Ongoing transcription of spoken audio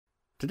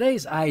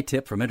Today's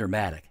iTip from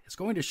Intermatic is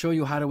going to show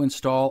you how to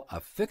install a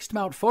fixed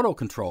mount photo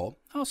control,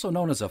 also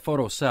known as a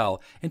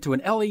photocell, into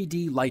an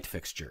LED light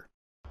fixture.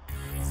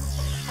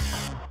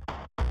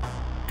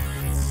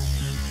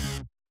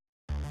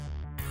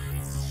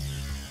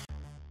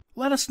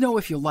 Let us know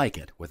if you like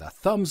it with a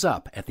thumbs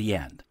up at the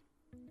end.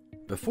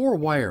 Before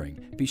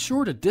wiring, be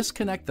sure to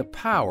disconnect the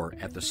power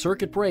at the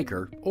circuit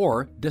breaker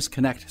or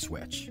disconnect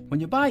switch.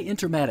 When you buy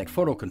Intermatic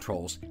photo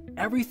controls,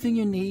 everything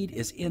you need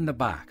is in the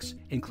box,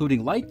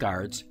 including light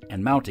guards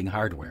and mounting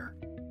hardware.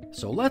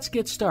 So let's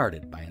get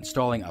started by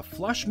installing a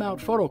flush mount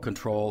photo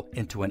control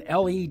into an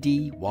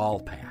LED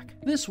wall pack.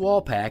 This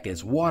wall pack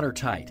is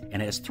watertight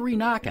and has 3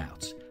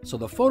 knockouts, so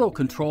the photo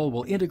control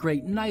will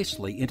integrate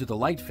nicely into the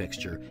light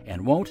fixture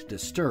and won't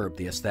disturb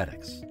the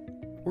aesthetics.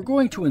 We're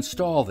going to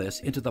install this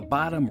into the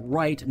bottom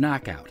right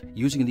knockout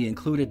using the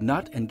included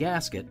nut and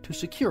gasket to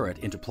secure it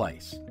into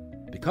place.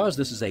 Because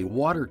this is a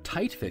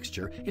watertight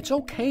fixture, it's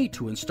okay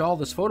to install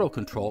this photo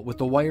control with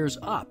the wires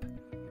up.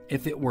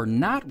 If it were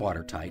not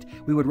watertight,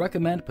 we would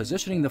recommend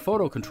positioning the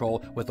photo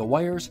control with the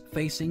wires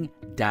facing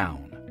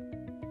down.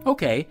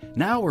 Okay,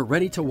 now we're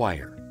ready to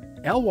wire.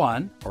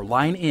 L1, or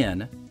line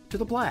in, to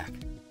the black.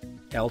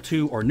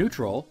 L2, or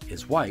neutral,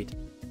 is white,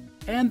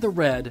 and the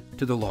red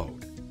to the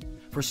load.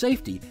 For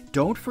safety,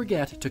 don't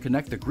forget to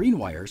connect the green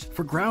wires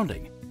for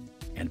grounding.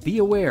 And be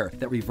aware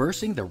that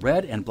reversing the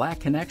red and black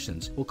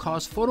connections will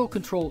cause photo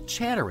control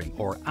chattering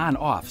or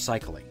on-off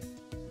cycling.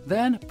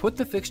 Then put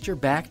the fixture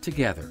back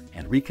together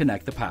and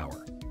reconnect the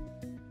power.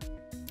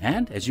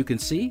 And as you can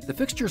see, the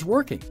fixture's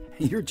working.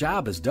 Your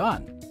job is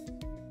done.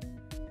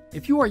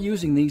 If you are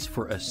using these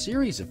for a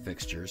series of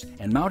fixtures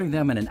and mounting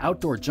them in an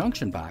outdoor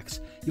junction box,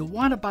 you'll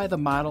want to buy the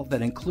model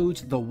that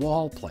includes the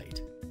wall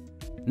plate.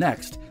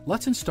 Next,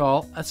 let's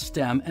install a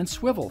stem and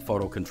swivel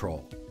photo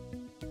control.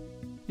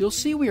 You'll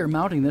see we are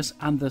mounting this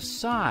on the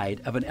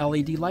side of an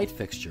LED light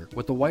fixture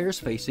with the wires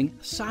facing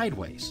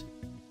sideways.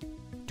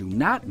 Do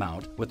not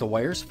mount with the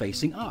wires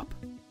facing up.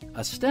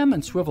 A stem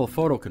and swivel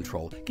photo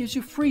control gives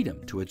you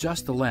freedom to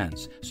adjust the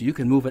lens so you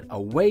can move it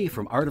away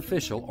from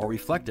artificial or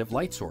reflective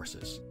light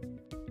sources.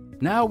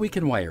 Now we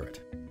can wire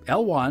it.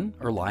 L1,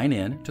 or line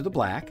in, to the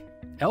black,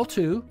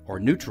 L2, or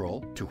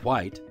neutral, to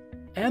white,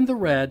 and the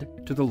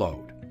red to the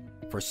load.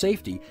 For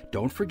safety,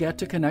 don't forget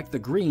to connect the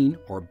green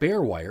or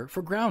bare wire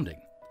for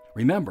grounding.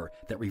 Remember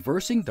that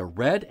reversing the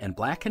red and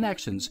black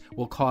connections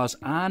will cause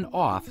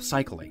on-off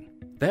cycling.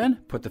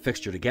 Then put the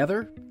fixture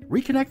together,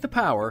 reconnect the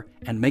power,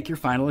 and make your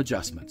final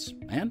adjustments.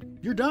 And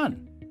you're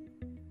done.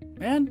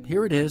 And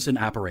here it is in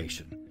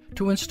operation.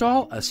 To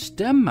install a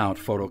stem mount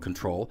photo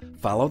control,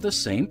 follow the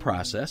same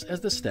process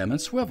as the stem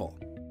and swivel.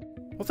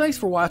 Well, thanks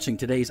for watching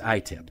today's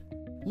iTip.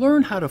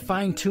 Learn how to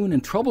fine-tune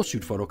and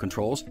troubleshoot photo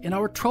controls in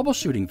our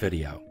troubleshooting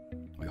video.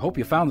 We hope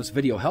you found this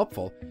video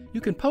helpful. You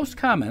can post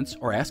comments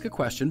or ask a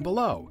question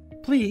below.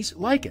 Please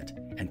like it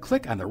and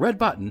click on the red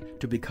button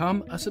to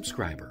become a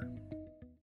subscriber.